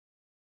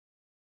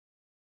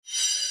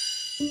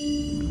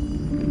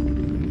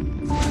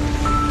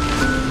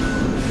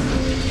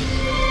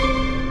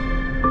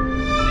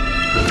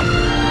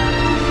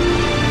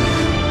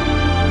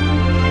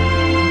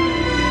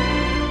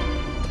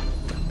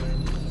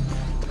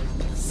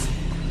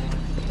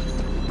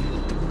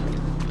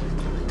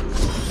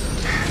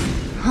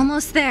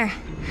Almost there.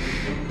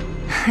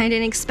 I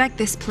didn't expect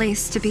this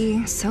place to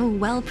be so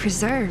well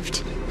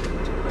preserved.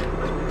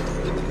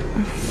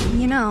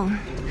 You know,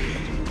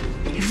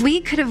 if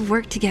we could have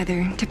worked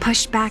together to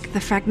push back the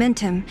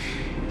fragmentum,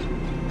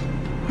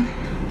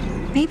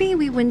 maybe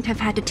we wouldn't have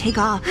had to take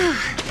off.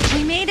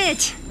 We made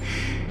it!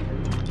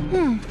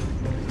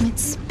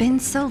 It's been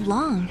so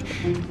long,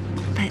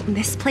 but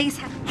this place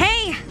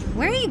Hey!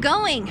 Where are you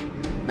going?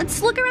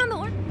 Let's look around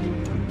the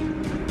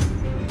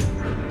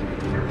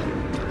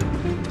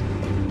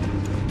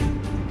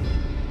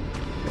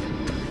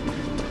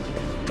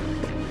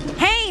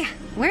Hey!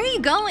 Where are you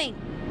going?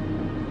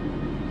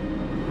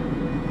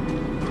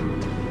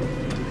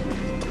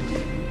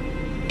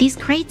 These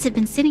crates have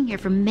been sitting here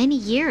for many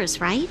years,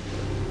 right?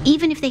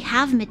 Even if they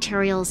have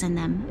materials in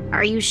them,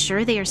 are you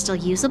sure they are still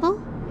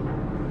usable?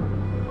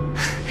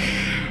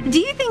 Do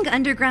you think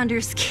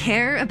undergrounders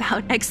care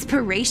about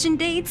expiration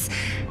dates?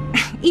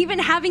 Even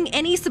having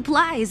any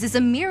supplies is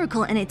a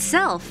miracle in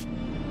itself.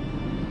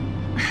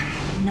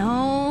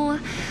 No.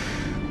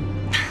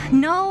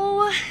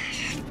 No.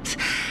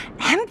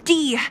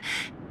 Empty.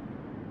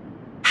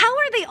 How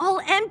are they all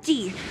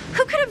empty?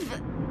 Who could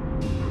have...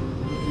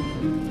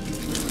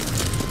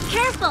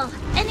 Careful!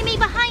 Enemy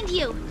behind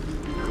you!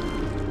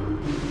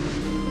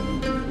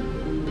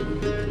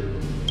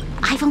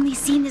 I've only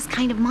seen this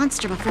kind of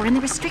monster before in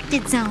the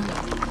restricted zone.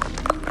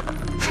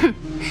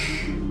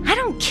 I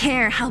don't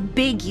care how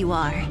big you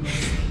are.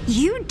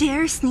 You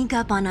dare sneak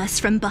up on us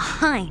from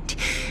behind.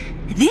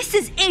 This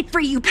is it for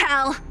you,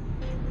 pal!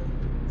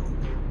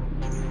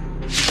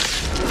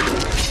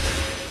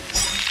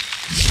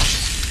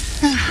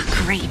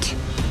 Great.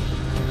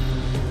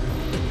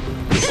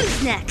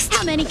 Who's next?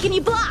 How many can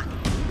you block?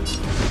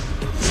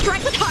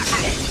 Strike with heart!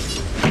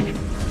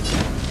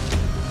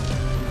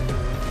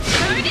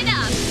 Turn it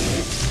up!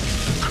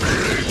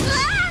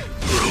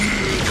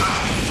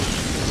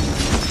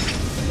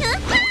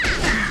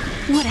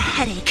 What a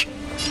headache.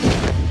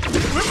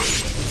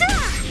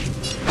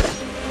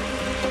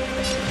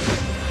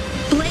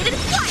 Bladed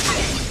flight!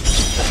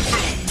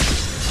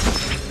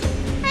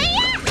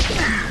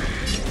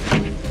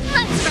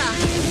 Let's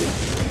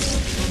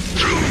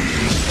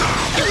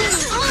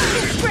rock!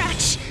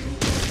 Scratch!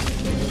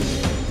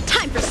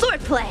 Time for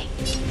swordplay!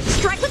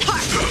 Strike with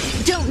heart!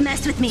 Don't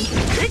mess with me.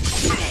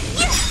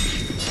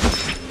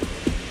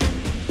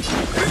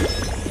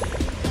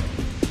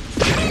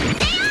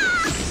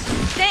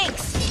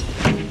 Thanks.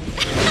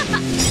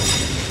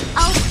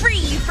 I'll free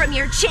you from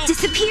your chain.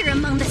 Disappear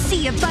among the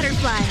sea of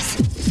butterflies.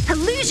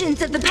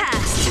 Illusions of the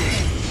past.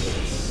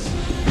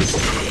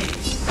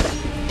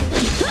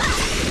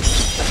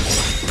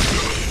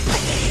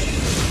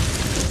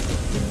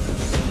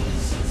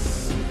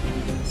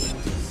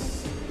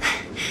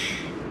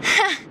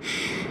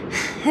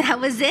 That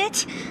was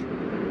it?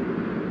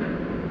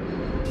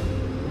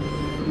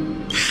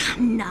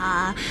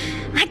 Nah,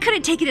 I could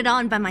have taken it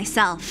on by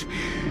myself.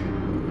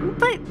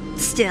 But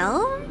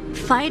still,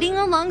 fighting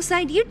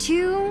alongside you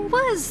two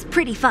was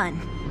pretty fun.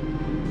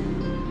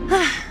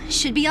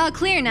 Should be all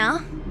clear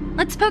now.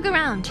 Let's poke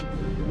around.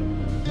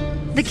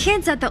 The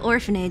kids at the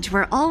orphanage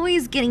were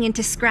always getting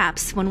into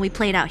scraps when we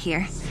played out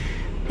here.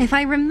 If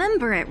I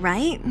remember it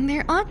right,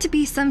 there ought to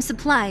be some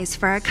supplies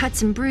for our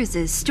cuts and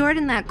bruises stored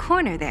in that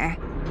corner there.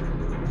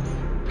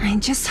 I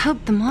just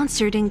hope the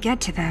monster didn't get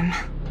to them.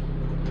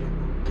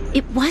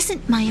 It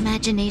wasn't my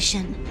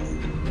imagination.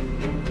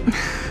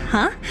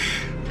 Huh?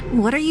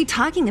 What are you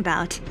talking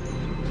about?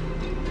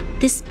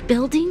 This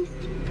building?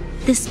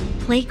 This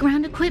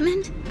playground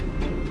equipment?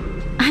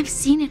 I've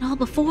seen it all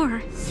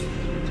before.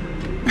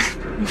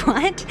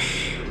 What?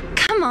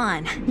 Come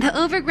on. The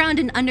overground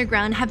and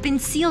underground have been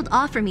sealed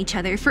off from each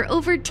other for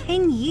over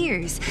 10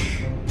 years.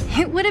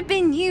 It would have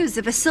been used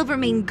if a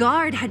Silvermane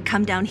guard had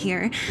come down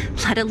here,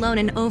 let alone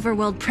an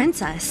overworld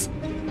princess.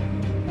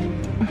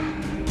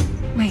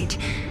 Wait,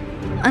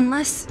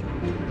 unless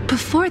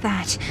before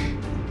that...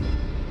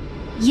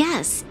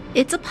 Yes,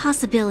 it's a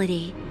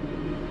possibility.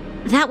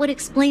 That would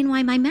explain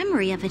why my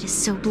memory of it is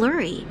so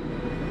blurry.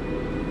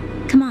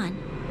 Come on,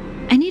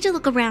 I need to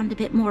look around a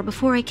bit more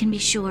before I can be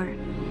sure.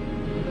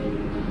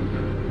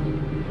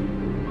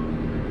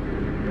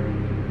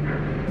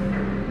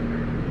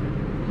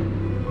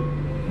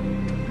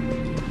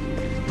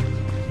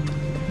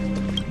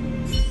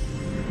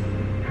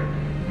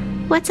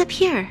 What's up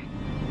here?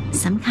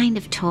 Some kind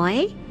of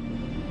toy?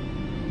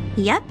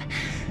 Yep.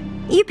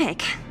 You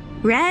pick.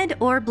 Red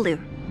or blue.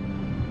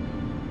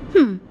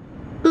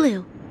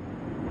 Blue.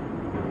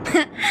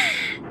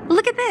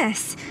 Look at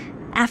this.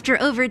 After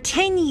over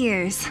 10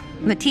 years,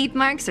 the teeth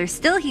marks are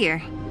still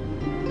here.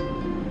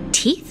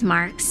 Teeth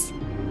marks?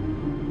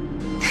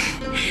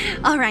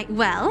 All right,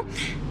 well,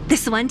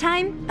 This one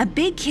time, a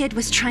big kid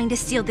was trying to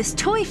steal this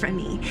toy from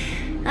me.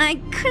 I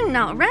couldn't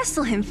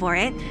out-wrestle him for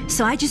it,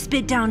 so I just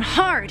bit down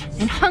hard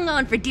and hung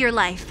on for dear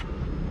life.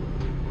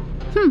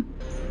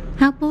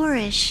 How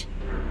boorish.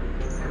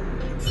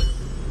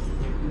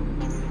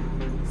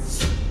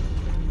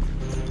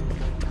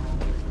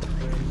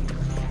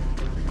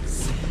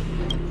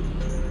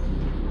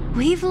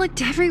 We've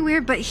looked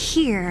everywhere but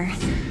here.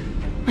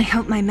 I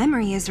hope my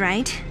memory is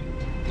right.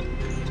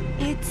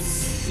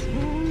 It's...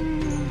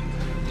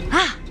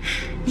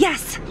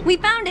 yes! We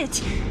found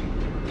it!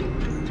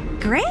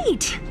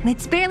 Great!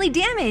 It's barely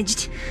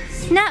damaged.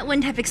 Nat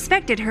wouldn't have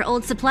expected her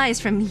old supplies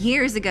from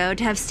years ago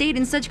to have stayed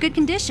in such good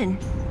condition.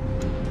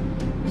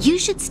 You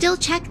should still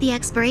check the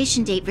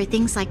expiration date for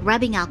things like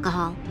rubbing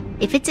alcohol.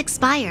 If it's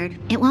expired,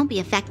 it won't be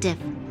effective.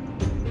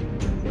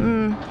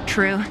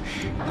 True.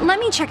 Let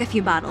me check a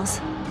few bottles.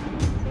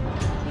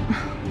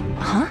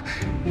 Huh?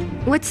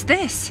 What's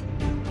this?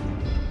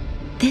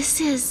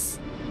 This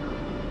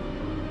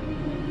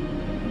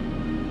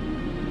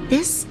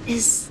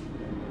is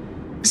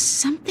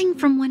something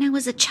from when I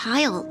was a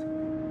child.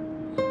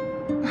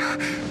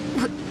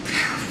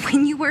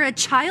 When you were a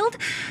child?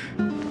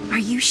 Are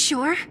you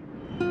sure?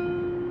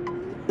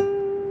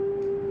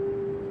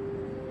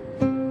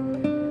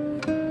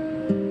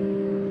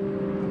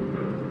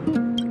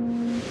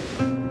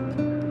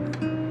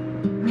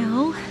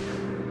 No.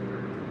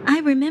 I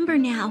remember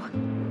now.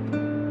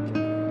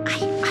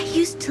 I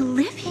used to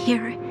live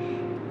here.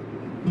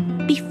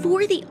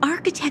 Before the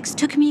architects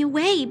took me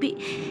away,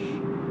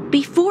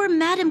 before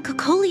Madame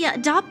Cocolia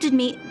adopted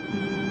me,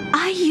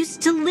 I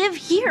used to live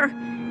here.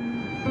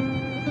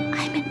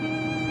 I'm an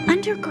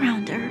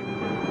undergrounder.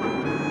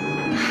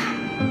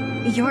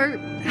 You're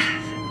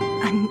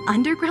an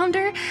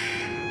undergrounder?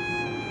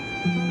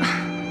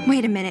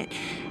 Wait a minute.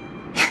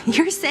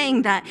 You're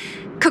saying that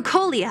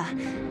Cocolia,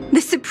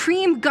 the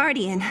Supreme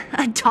Guardian,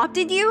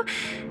 adopted you?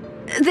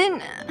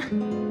 Then...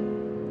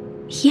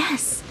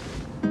 Yes.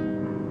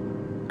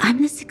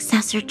 I'm the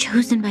successor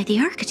chosen by the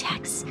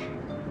architects.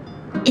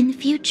 In the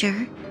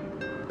future...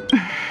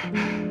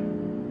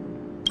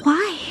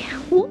 Why?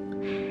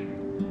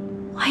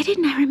 Why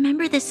didn't I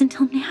remember this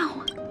until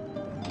now?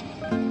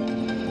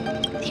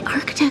 The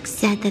architects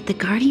said that the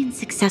Guardian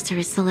successor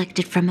is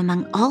selected from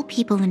among all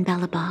people in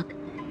Belobog.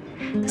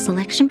 The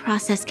selection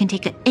process can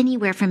take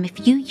anywhere from a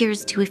few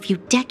years to a few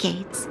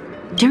decades.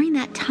 During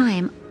that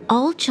time,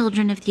 all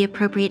children of the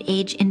appropriate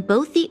age in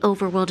both the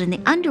overworld and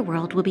the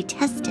underworld will be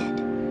tested.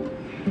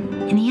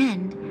 In the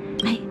end,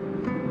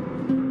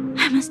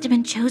 I must have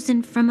been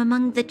chosen from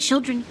among the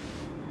children.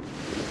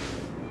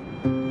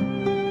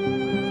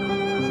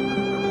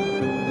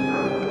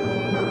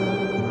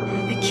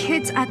 The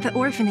kids at the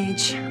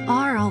orphanage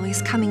are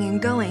always coming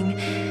and going.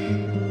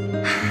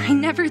 I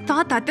never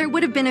thought that there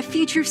would have been a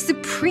future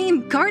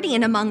Supreme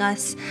Guardian among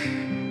us.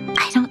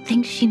 I don't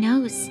think she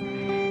knows.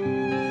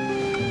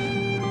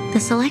 The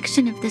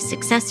selection of the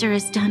successor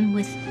is done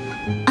with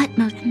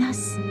utmost, and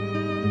thus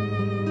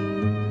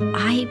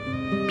I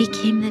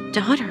became the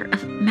daughter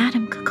of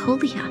Madame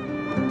Cocolia.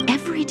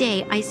 Every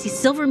day I see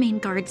Silvermane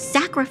guards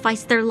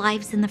sacrifice their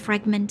lives in the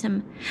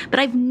Fragmentum, but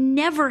I've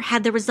never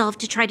had the resolve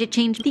to try to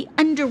change. The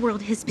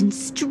underworld has been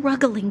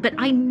struggling, but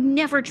I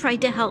never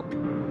tried to help.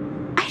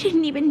 I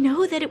didn't even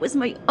know that it was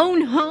my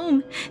own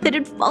home that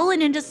had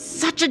fallen into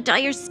such a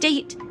dire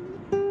state.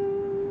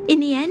 In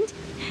the end,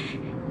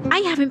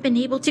 I haven't been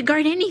able to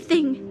guard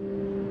anything.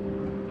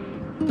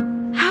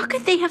 How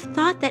could they have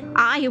thought that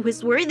I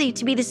was worthy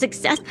to be the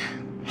success?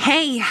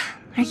 Hey,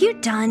 are you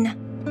done?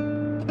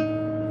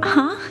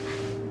 Huh?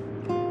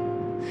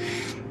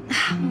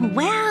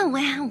 Wow.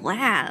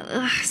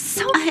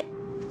 So...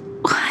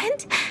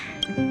 What?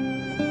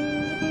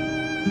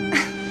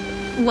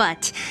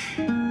 What?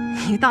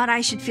 You thought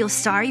I should feel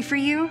sorry for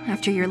you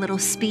after your little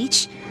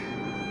speech?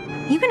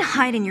 You can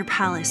hide in your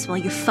palace while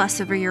you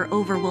fuss over your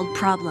overworld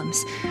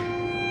problems.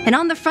 And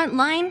on the front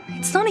line,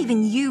 it's not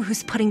even you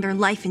who's putting their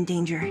life in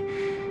danger.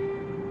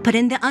 But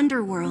in the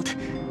underworld,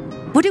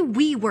 what do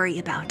we worry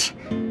about?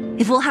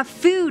 If we'll have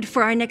food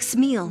for our next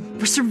meal,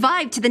 or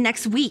survive to the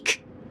next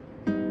week.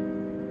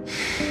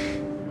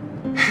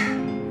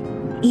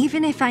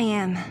 Even if I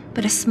am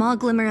but a small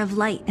glimmer of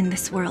light in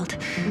this world,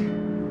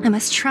 I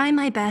must try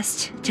my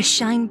best to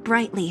shine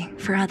brightly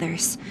for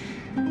others.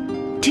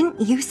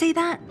 Didn't you say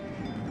that?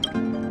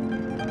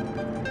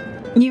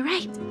 You're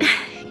right.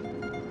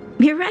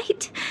 You're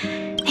right.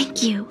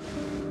 Thank you,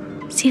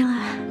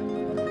 Sela.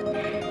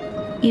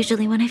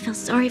 Usually when I feel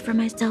sorry for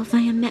myself,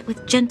 I am met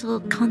with gentle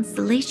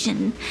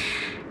consolation.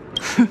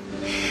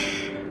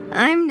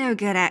 I'm no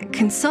good at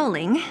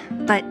consoling,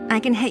 but I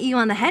can hit you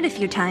on the head a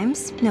few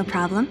times, no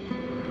problem.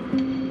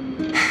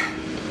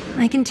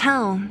 I can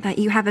tell that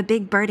you have a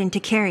big burden to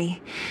carry.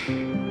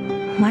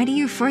 Why do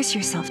you force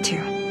yourself to?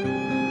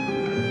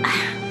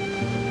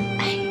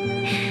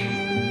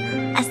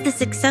 As the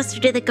successor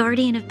to the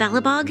Guardian of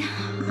Belobog,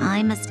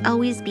 I must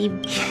always be...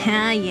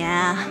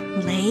 Yeah,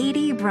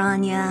 Lady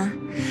Branya.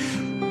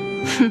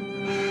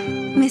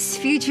 Miss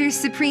Future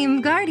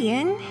Supreme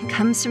Guardian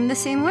comes from the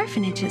same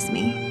orphanage as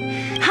me.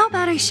 How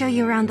about I show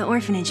you around the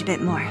orphanage a bit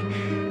more?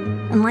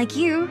 Unlike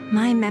you,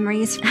 my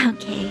memories...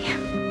 Okay.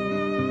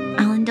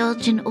 I'll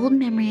indulge in old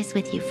memories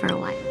with you for a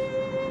while.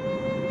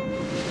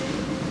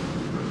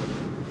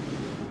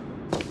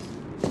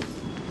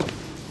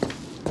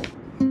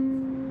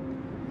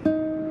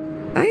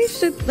 I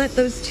should let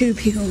those two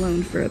be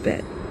alone for a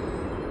bit.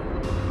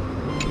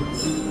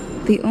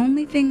 The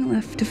only thing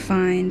left to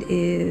find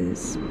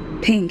is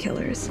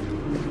painkillers.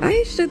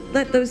 I should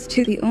let those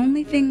two... The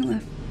only thing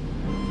left...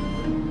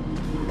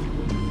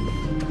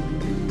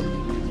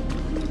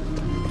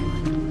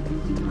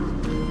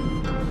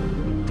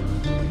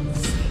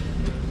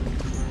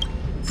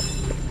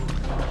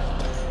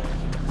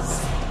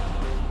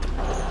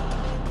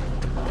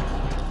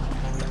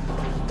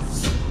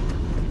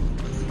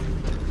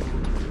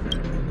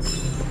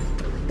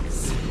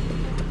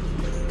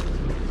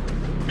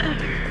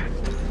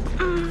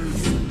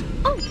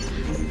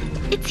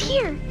 It's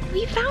here!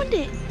 We found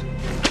it!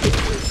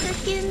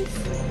 Perkins.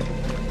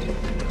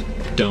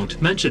 Don't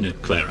mention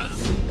it, Clara.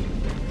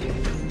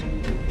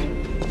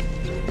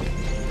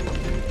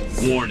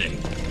 Warning.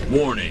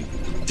 Warning.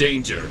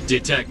 Danger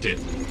detected.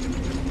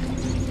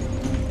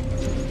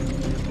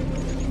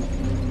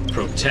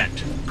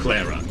 Protect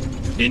Clara.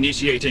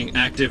 Initiating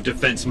active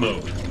defense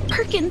mode.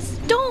 Perkins,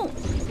 don't!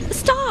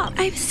 Stop!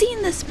 I've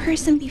seen this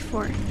person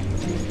before.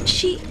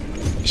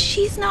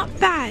 She's not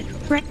bad,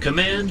 right?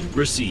 Command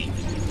received.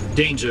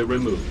 Danger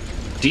removed.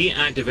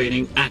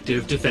 Deactivating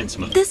active defense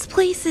mode. This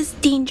place is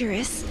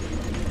dangerous.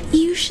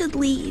 You should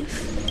leave.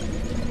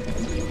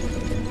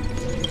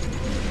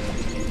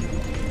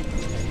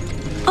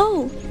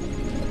 Oh,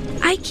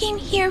 I came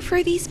here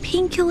for these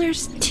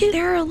painkillers too.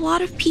 There are a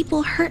lot of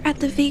people hurt at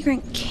the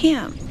vagrant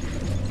camp.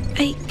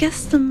 I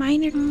guess the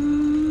minor...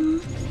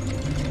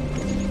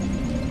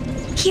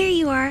 Here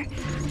you are.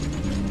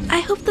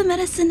 I hope the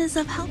medicine is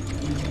of help.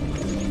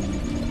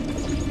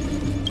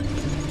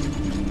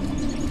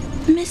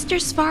 Mr.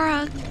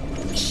 Svarog,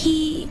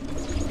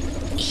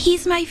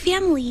 he's my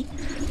family.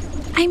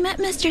 I met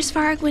Mr.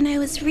 Svarog when I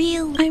was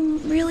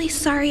I'm really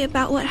sorry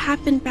about what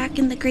happened back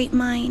in the Great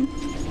Mine.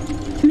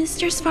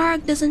 Mr.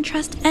 Svarog doesn't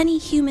trust any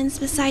humans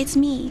besides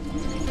me.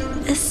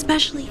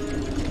 Especially...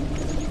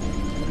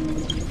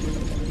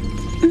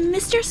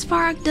 Mr.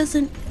 Svarog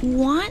doesn't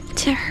want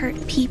to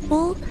hurt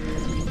people,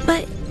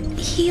 but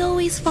he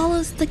always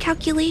follows the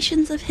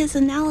calculations of his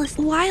analysis.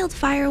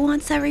 Wildfire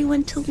wants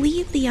everyone to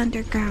leave the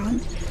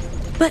underground.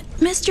 But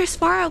Mr.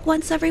 Svarog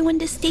wants everyone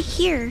to stay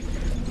here.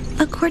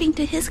 According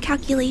to his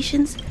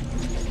calculations...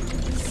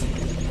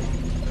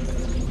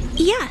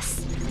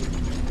 Yes.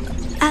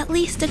 At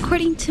least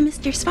according to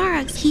Mr.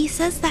 Svarog, he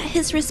says that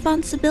his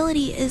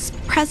responsibility is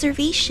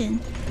preservation.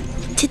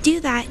 To do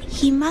that,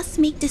 he must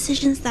make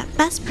decisions that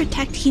best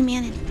protect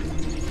humanity.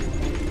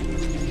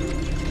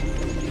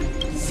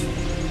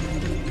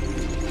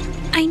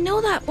 I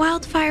know that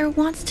Wildfire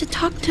wants to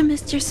talk to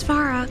Mr.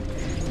 Svarog,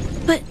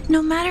 but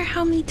no matter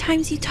how many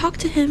times you talk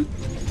to him,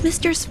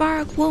 Mr.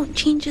 Svarog won't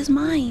change his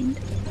mind.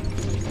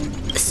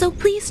 So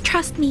please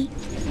trust me.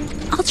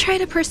 I'll try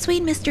to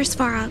persuade Mr.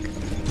 Svarog.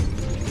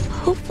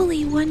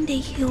 Hopefully one day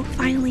he'll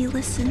finally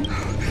listen.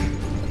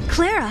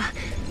 Clara,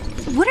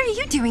 what are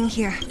you doing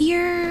here?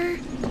 You're...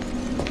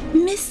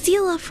 Miss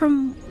Seela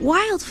from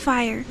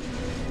Wildfire.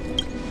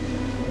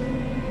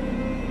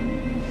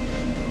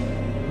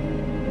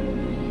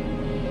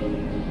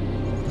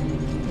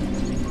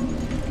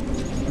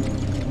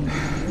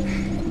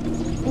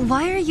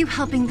 Why are you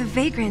helping the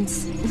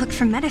vagrants look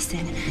for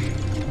medicine?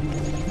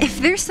 If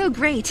they're so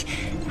great,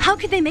 how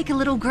could they make a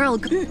little girl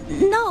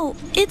No,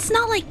 it's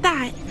not like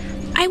that.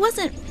 I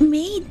wasn't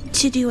made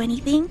to do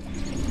anything.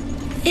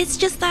 It's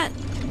just that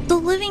the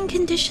living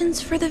conditions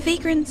for the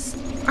vagrants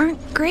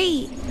aren't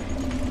great.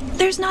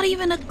 There's not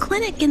even a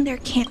clinic in their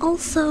camp.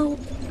 Also,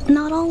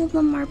 not all of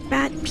them are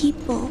bad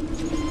people.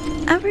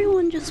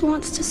 Everyone just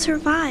wants to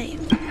survive.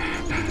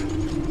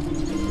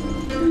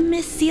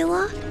 Miss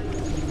Seela?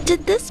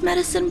 Did this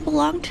medicine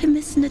belong to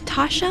Miss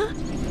Natasha?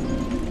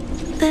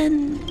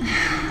 Then...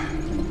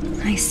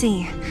 I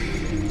see.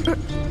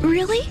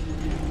 Really?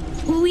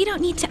 We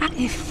don't need to act...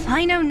 If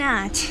I know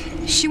Nat,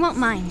 she won't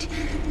mind.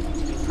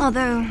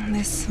 Although,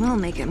 this will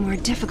make it more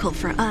difficult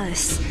for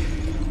us.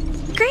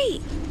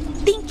 Great!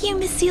 Thank you,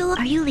 Miss Seela.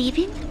 Are you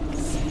leaving?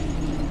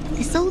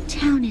 This old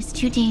town is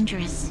too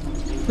dangerous.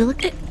 We'll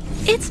look at...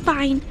 It's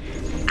fine.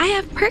 I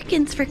have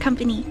Perkins for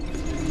company.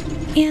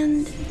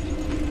 And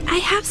I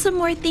have some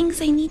more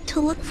things I need to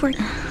look for.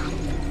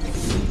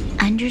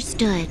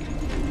 Understood.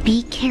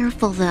 Be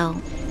careful, though.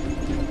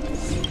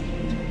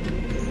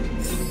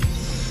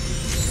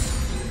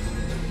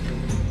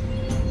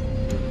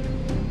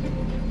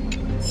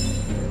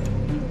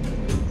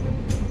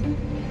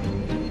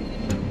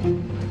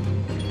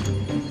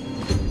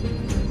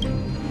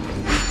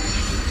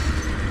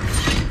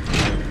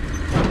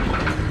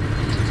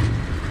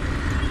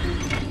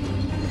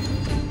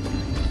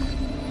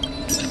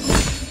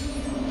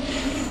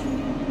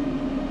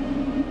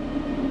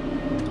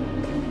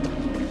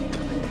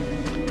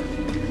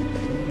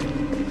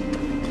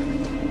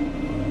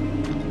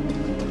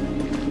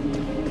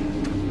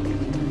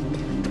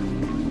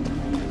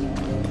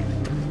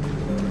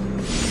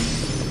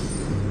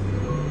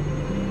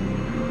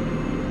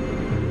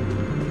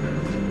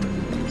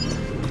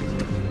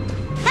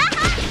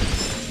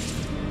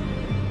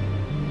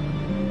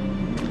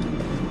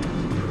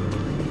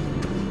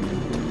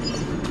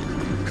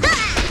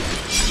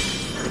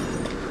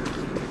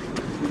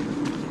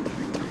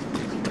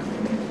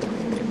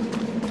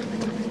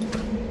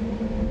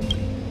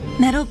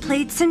 Metal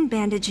plates and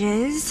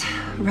bandages,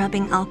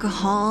 rubbing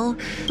alcohol.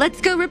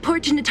 Let's go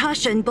report to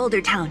Natasha in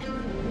Boulder Town.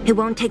 It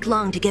won't take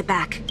long to get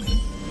back.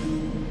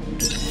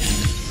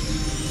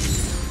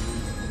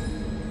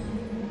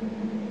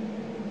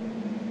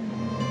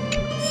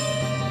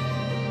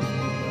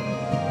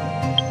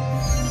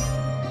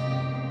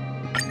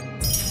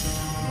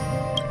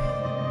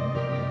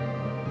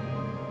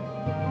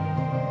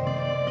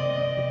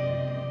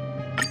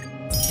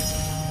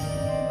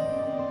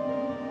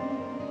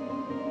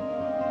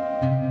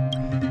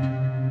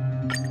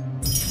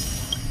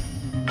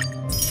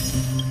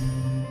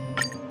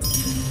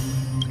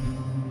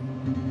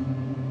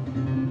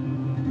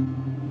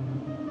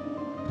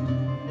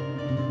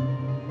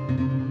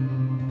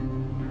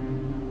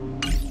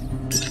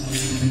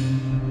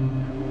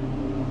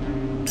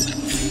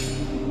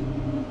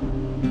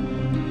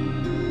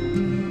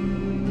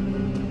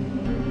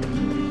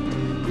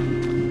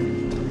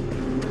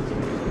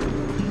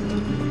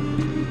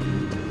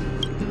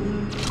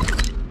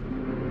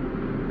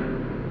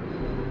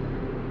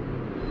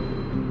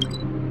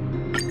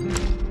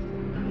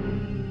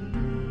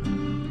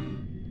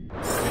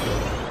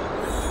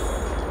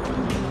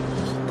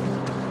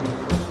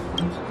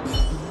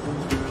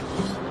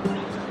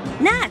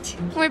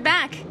 We're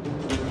back.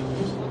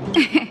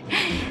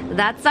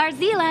 That's our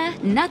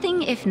Zila.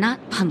 Nothing if not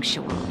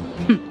punctual.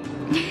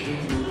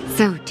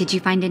 So, did you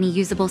find any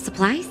usable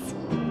supplies?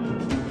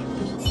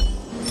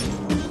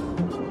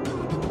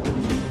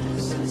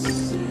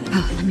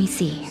 Oh, let me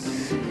see.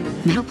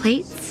 Metal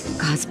plates,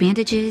 gauze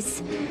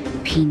bandages,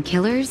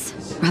 painkillers,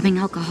 rubbing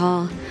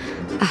alcohol.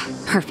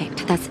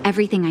 Perfect. That's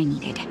everything I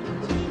needed.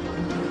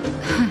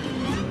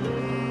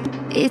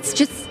 It's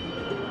just,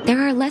 there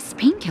are less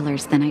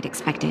painkillers than I'd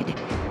expected.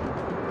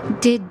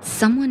 Did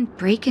someone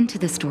break into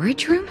the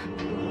storage room?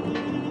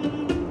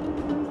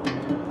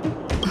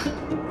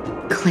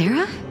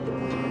 Clara?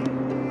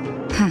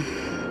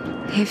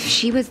 If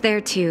she was there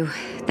too,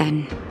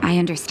 then I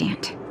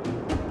understand.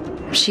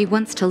 She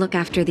wants to look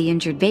after the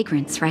injured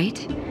vagrants, right?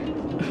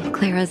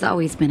 Clara's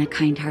always been a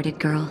kind-hearted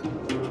girl.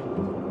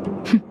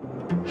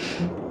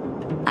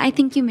 I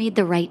think you made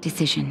the right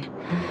decision.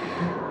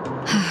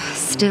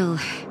 Still,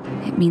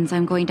 it means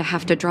I'm going to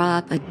have to draw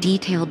up a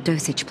detailed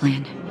dosage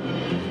plan.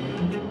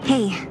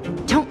 Hey,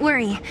 don't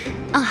worry.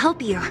 I'll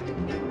help you.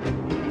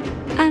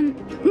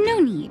 No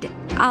need.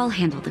 I'll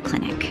handle the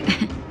clinic.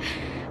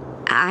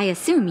 I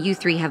assume you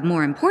three have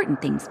more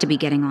important things to be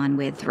getting on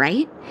with,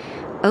 right?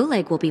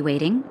 Oleg will be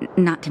waiting,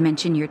 not to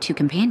mention your two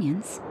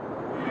companions.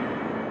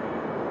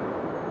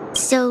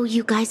 So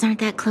you guys aren't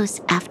that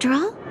close after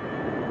all?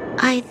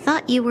 I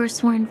thought you were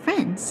sworn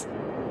friends.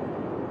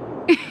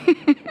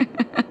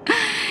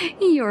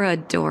 You're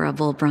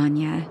adorable,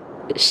 Branya.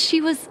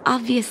 She was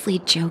obviously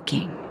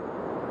joking.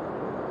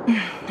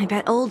 I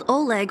bet old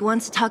Oleg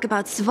wants to talk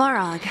about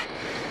Svarog.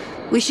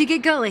 We should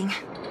get going.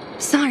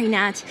 Sorry,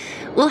 Nat.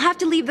 We'll have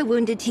to leave the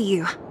wounded to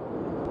you.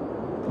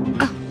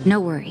 Oh, no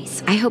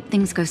worries. I hope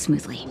things go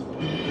smoothly.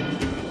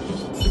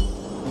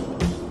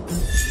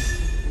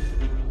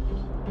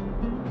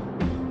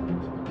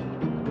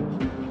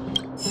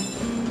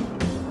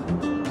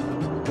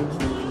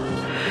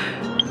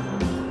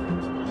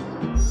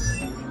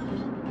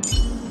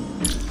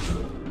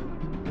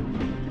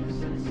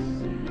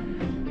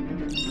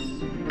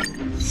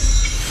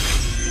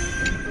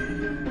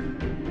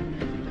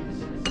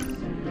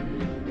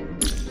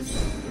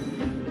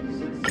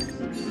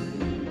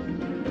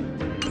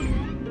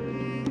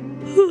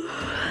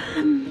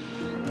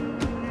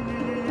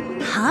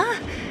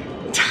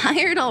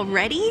 Tired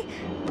already?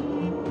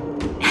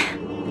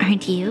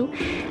 Aren't you?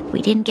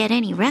 We didn't get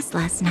any rest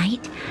last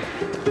night.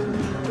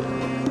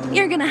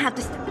 You're gonna have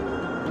to...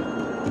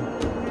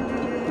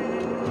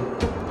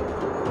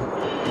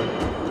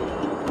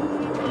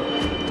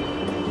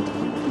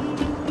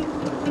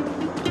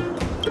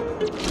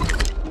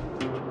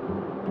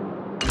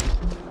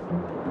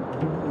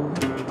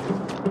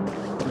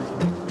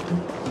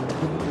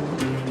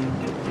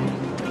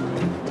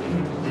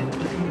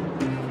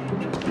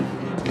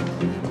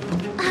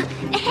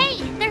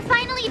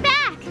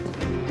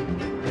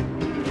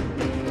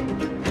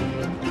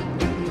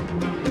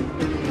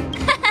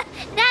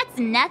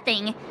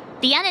 Nothing.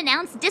 The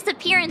unannounced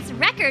disappearance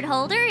record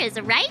holder is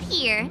right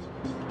here.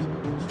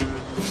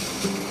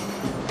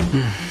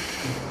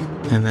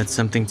 And that's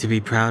something to be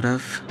proud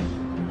of?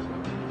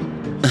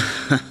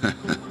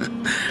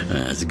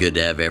 It's good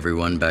to have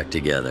everyone back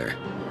together.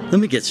 Let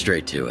me get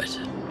straight to it.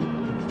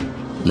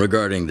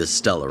 Regarding the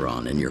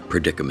Stellaron and your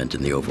predicament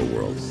in the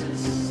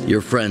overworld,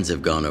 your friends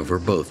have gone over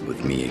both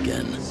with me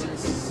again.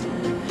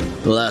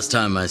 The last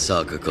time I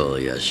saw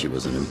Kokolia, she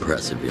was an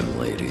impressive young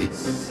lady.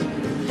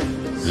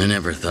 I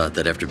never thought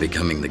that after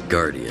becoming the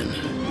Guardian.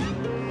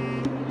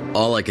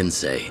 All I can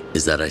say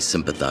is that I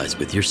sympathize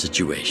with your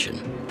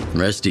situation.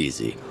 Rest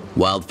easy.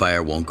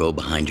 Wildfire won't go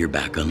behind your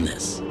back on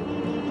this.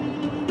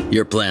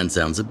 Your plan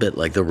sounds a bit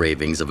like the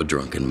ravings of a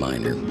drunken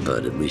miner,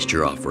 but at least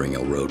you're offering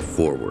a road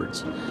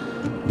forwards.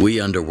 We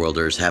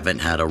Underworlders haven't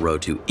had a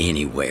road to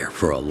anywhere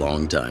for a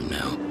long time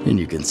now, and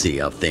you can see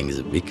how things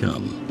have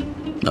become.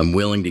 I'm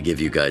willing to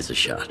give you guys a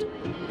shot.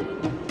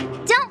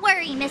 Don't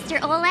worry,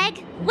 Mr.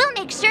 Oleg. We'll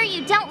make sure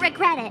you don't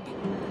regret it.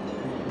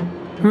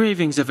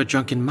 Ravings of a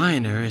drunken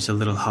miner is a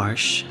little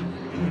harsh.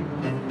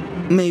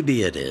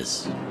 Maybe it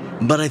is,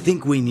 but I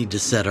think we need to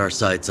set our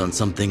sights on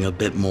something a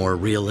bit more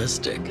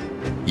realistic.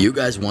 You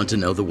guys want to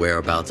know the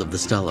whereabouts of the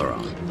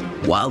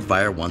Stellaron.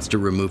 Wildfire wants to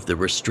remove the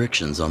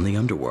restrictions on the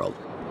Underworld.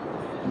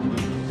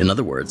 In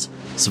other words,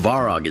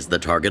 Svarog is the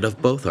target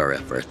of both our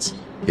efforts.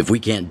 If we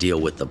can't deal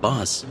with the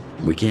boss,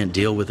 we can't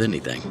deal with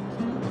anything.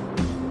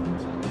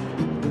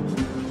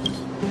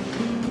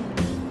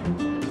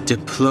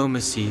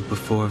 Diplomacy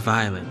before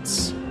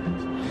violence.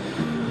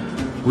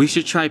 We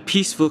should try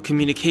peaceful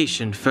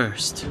communication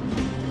first.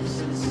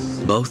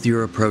 Both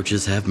your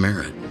approaches have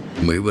merit.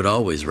 We would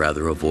always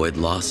rather avoid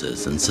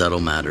losses and settle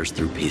matters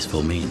through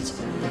peaceful means.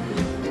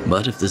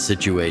 But if the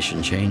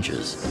situation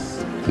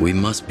changes, we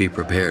must be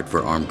prepared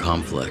for armed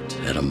conflict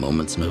at a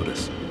moment's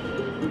notice.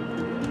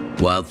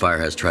 Wildfire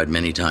has tried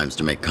many times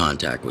to make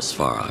contact with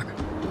Svarog,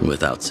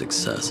 without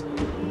success.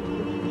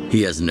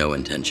 He has no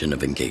intention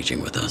of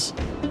engaging with us.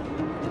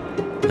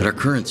 At our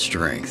current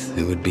strength,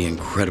 it would be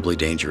incredibly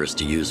dangerous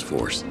to use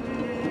force.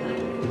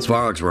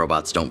 Svarog's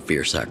robots don't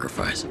fear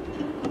sacrifice,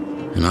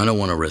 and I don't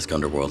want to risk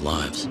Underworld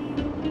lives.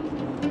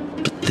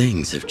 But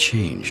things have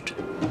changed.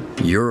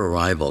 Your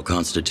arrival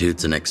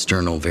constitutes an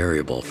external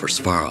variable for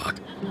Svarog.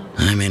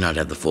 I may not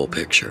have the full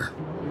picture,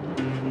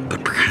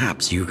 but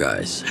perhaps you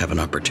guys have an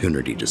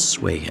opportunity to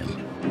sway him.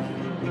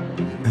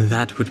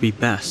 That would be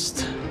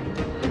best.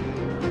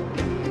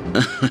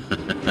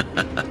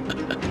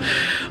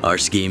 Our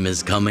scheme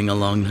is coming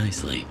along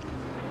nicely.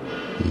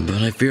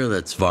 But I fear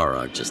that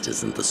Svarog just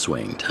isn't the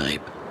swaying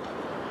type.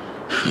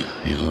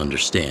 You'll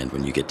understand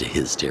when you get to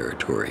his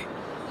territory.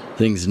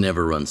 Things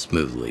never run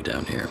smoothly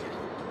down here.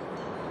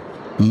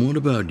 What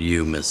about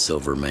you, Miss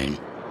Silvermane?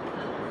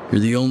 You're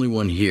the only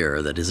one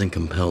here that isn't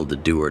compelled to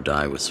do or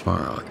die with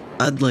Svarog.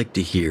 I'd like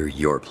to hear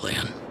your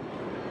plan.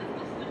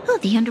 Oh,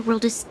 the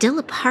Underworld is still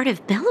a part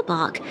of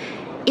Belobog.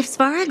 If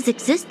Svarog's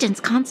existence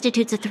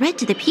constitutes a threat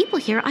to the people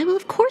here, I will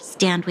of course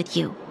stand with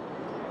you.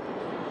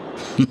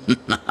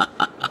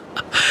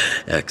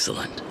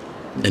 Excellent.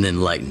 An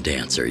enlightened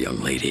answer,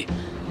 young lady,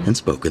 and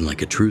spoken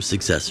like a true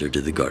successor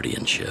to the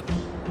guardianship.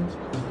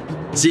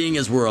 Seeing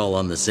as we're all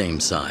on the same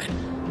side,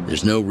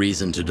 there's no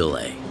reason to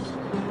delay.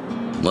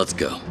 Let's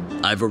go.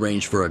 I've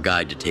arranged for a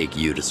guide to take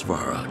you to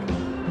Svarog.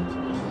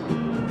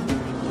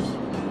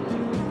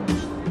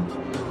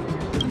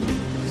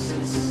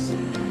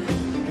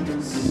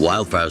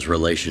 Wildfire's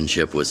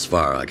relationship with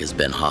Svarog has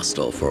been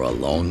hostile for a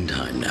long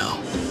time now.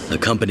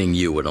 Accompanying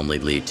you would only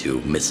lead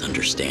to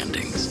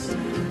misunderstandings.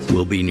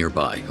 We'll be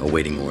nearby,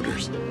 awaiting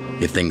orders.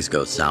 If things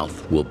go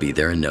south, we'll be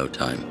there in no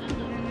time.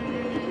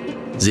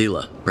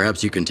 Zila,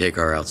 perhaps you can take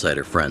our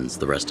outsider friends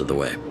the rest of the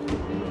way.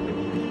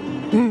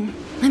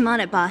 I'm on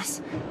it,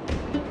 boss.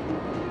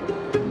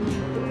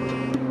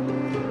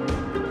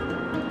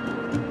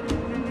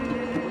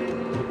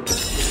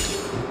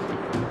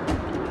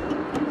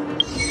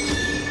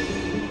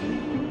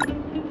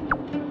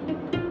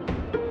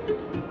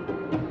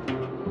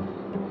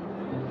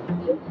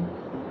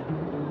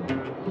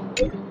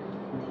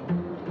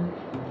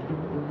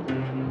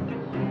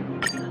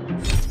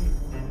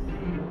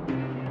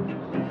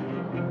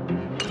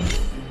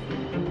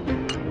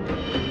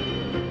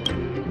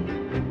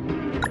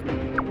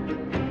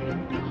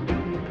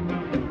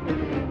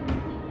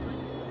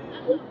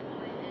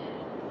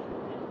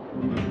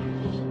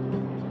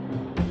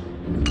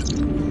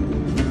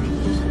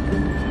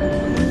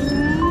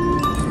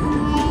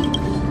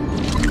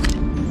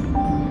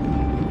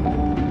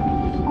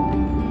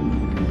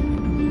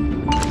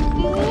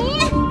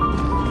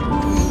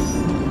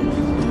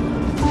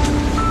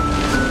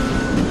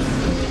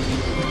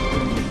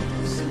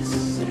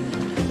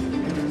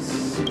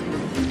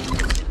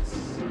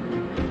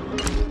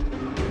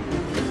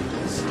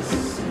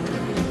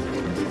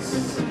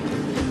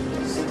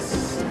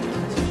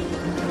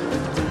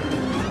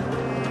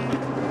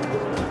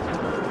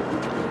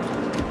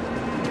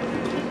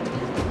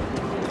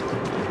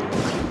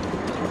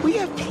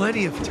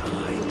 Plenty of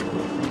time.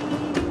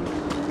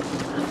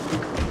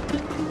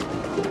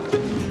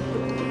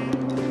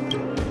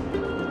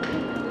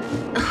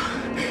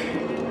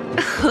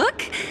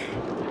 Hook?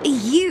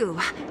 You.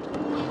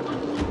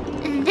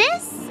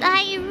 This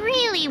I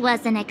really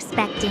wasn't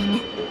expecting.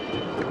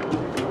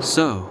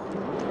 So,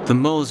 the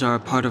moles are a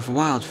part of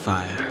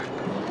Wildfire.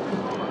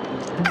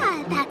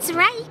 Ah, that's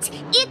right.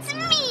 It's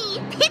me,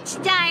 Pitch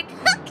Dark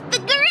Hook the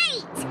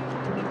Great.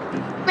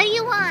 What do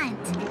you want?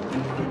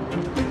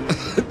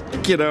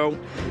 Kiddo,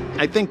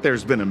 I think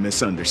there's been a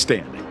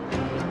misunderstanding.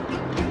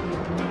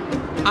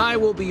 I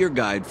will be your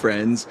guide,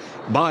 friends,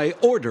 by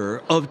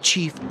order of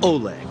Chief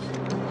Oleg.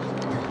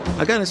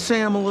 I gotta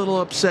say I'm a little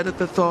upset at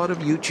the thought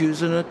of you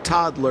choosing a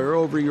toddler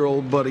over your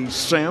old buddy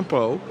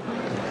Sampo.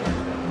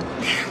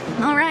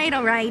 All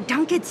right,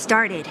 don't get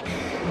started.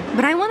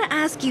 But I want to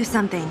ask you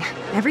something.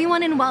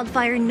 Everyone in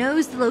Wildfire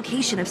knows the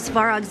location of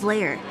Svarog's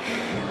lair.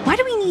 Why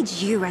do we need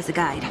you as a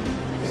guide?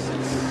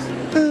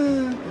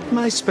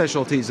 My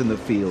specialty's in the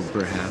field,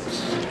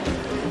 perhaps.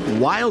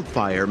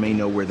 Wildfire may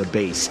know where the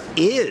base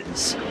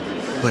is,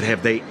 but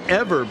have they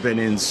ever been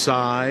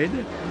inside?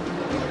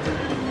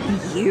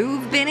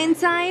 You've been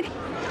inside?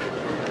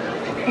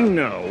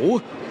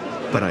 No,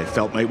 but I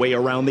felt my way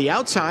around the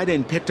outside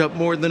and picked up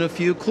more than a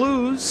few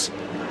clues.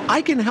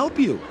 I can help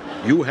you.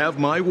 You have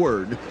my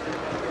word.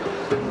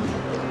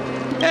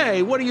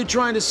 Hey, what are you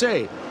trying to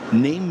say?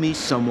 Name me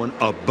someone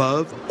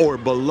above or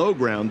below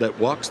ground that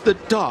walks the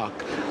talk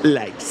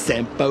like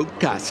Senf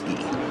Dazu.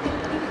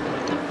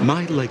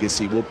 My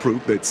legacy will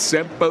prove that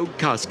Senf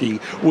Dazu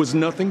was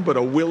nothing but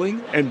a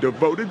willing and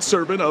devoted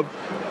servant of...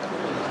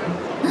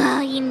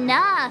 Oh,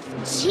 enough.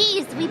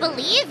 Jeez, we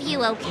believe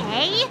you,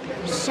 okay?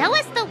 Show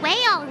us the way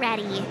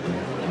already.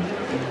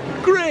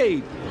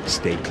 Great!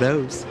 Stay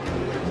close.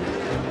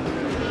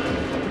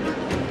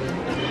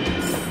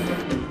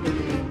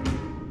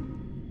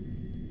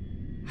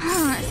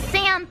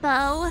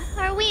 Sampo,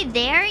 are we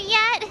there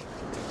yet?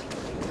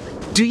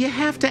 Do you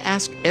have to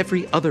ask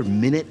every other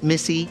minute,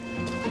 Missy?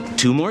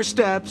 2 more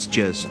steps,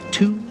 just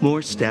 2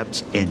 more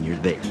steps, and you're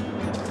there.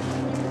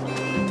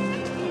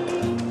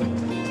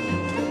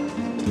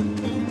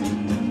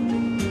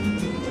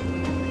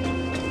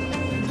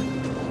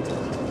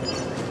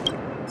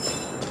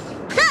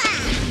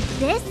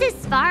 This is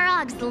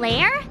Svarog's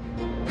lair?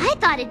 I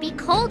thought it'd be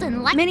cold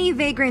and light. Many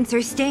vagrants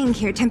are staying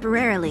here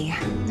temporarily.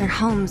 Their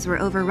homes were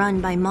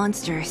overrun by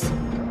monsters.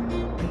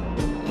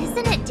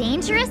 Isn't it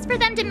dangerous for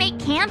them to make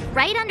camp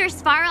right under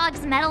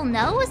Svarog's metal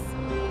nose?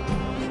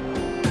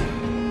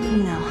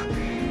 No.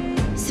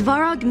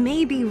 Svarog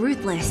may be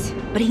ruthless,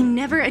 but he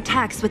never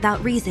attacks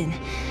without reason.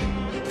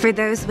 For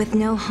those with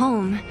no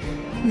home,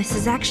 this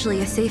is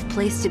actually a safe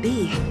place to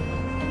be.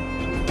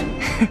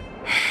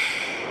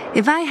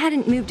 If I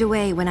hadn't moved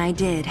away when I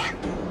did,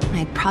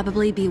 I'd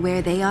probably be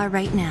where they are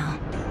right now.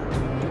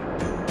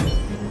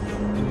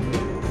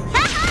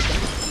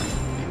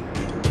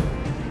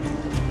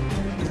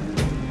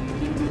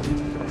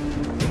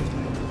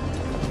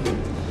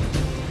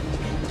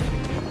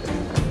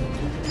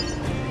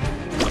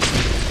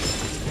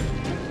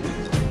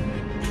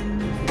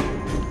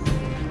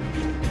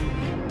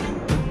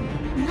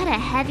 What a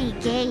heavy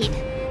gate.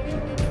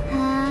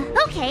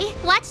 Okay,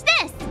 watch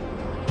this.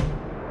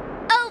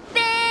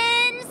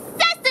 Open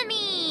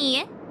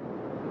sesame!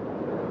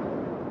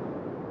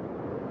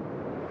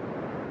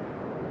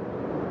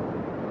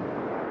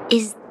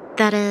 Is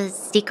that a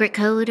secret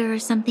code or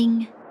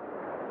something?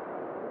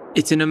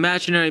 It's an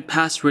imaginary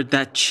password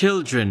that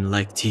children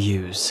like to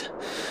use.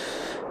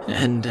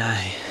 And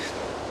I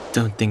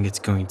don't think it's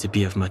going to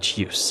be of much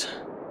use.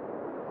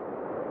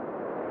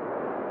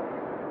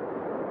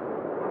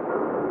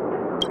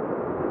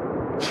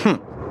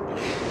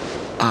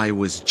 I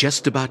was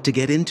just about to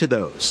get into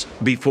those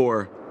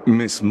before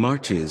Miss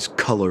March's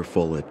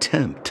colorful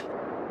attempt.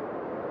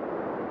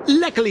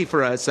 Luckily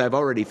for us, I've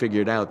already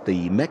figured out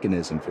the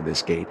mechanism for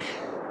this gate.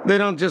 They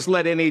don't just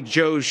let any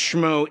Joe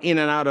Schmo in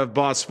and out of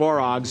Boss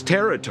Svarog's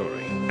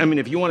territory. I mean,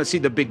 if you want to see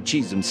the big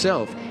cheese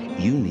himself,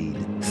 you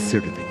need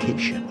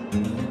certification.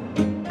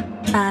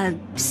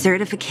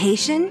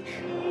 Certification?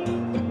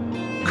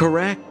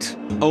 Correct.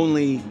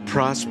 Only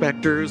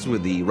prospectors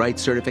with the right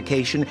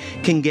certification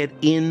can get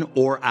in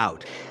or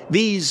out.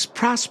 These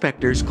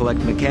prospectors collect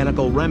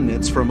mechanical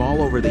remnants from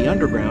all over the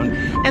underground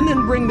and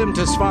then bring them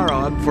to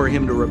Svarog for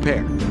him to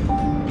repair.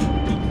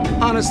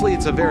 Honestly,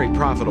 it's a very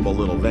profitable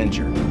little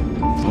venture.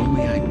 If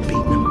only I'd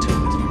beaten them to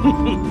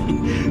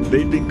it.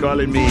 They'd be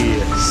calling me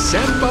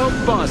Sampo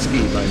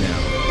Bosky by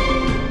now.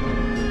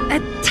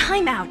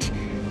 Time out.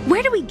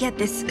 Where do we get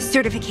this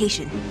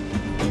certification?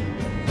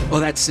 Oh,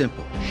 that's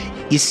simple.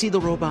 You see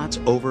the robots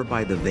over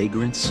by the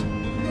vagrants?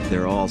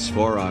 They're all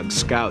Svarog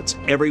scouts.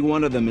 Every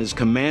one of them is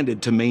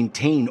commanded to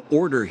maintain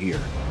order here.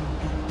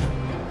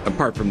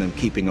 Apart from them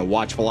keeping a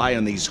watchful eye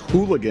on these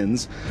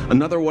hooligans,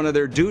 another one of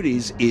their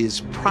duties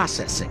is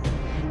processing.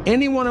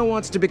 Anyone who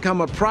wants to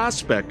become a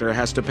prospector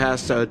has to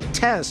pass a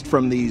test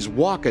from these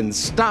walk-in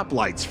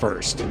stoplights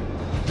first.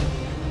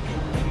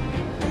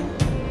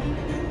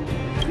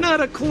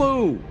 Not a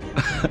clue.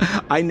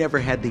 I never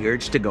had the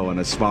urge to go on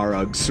a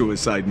Svarog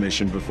suicide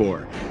mission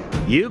before.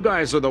 You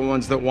guys are the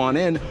ones that want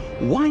in.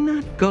 Why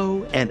not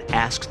go and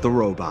ask the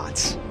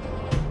robots?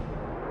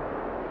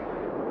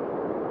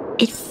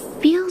 It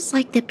feels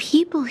like the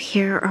people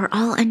here are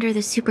all under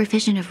the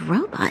supervision of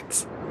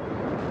robots.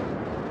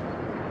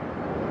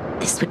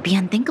 This would be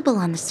unthinkable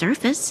on the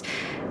surface.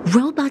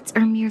 Robots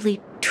are merely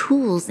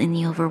tools in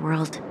the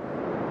overworld.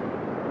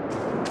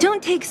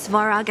 Don't take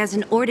Svarog as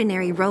an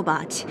ordinary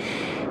robot.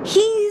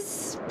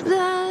 He's,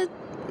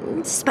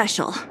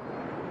 special.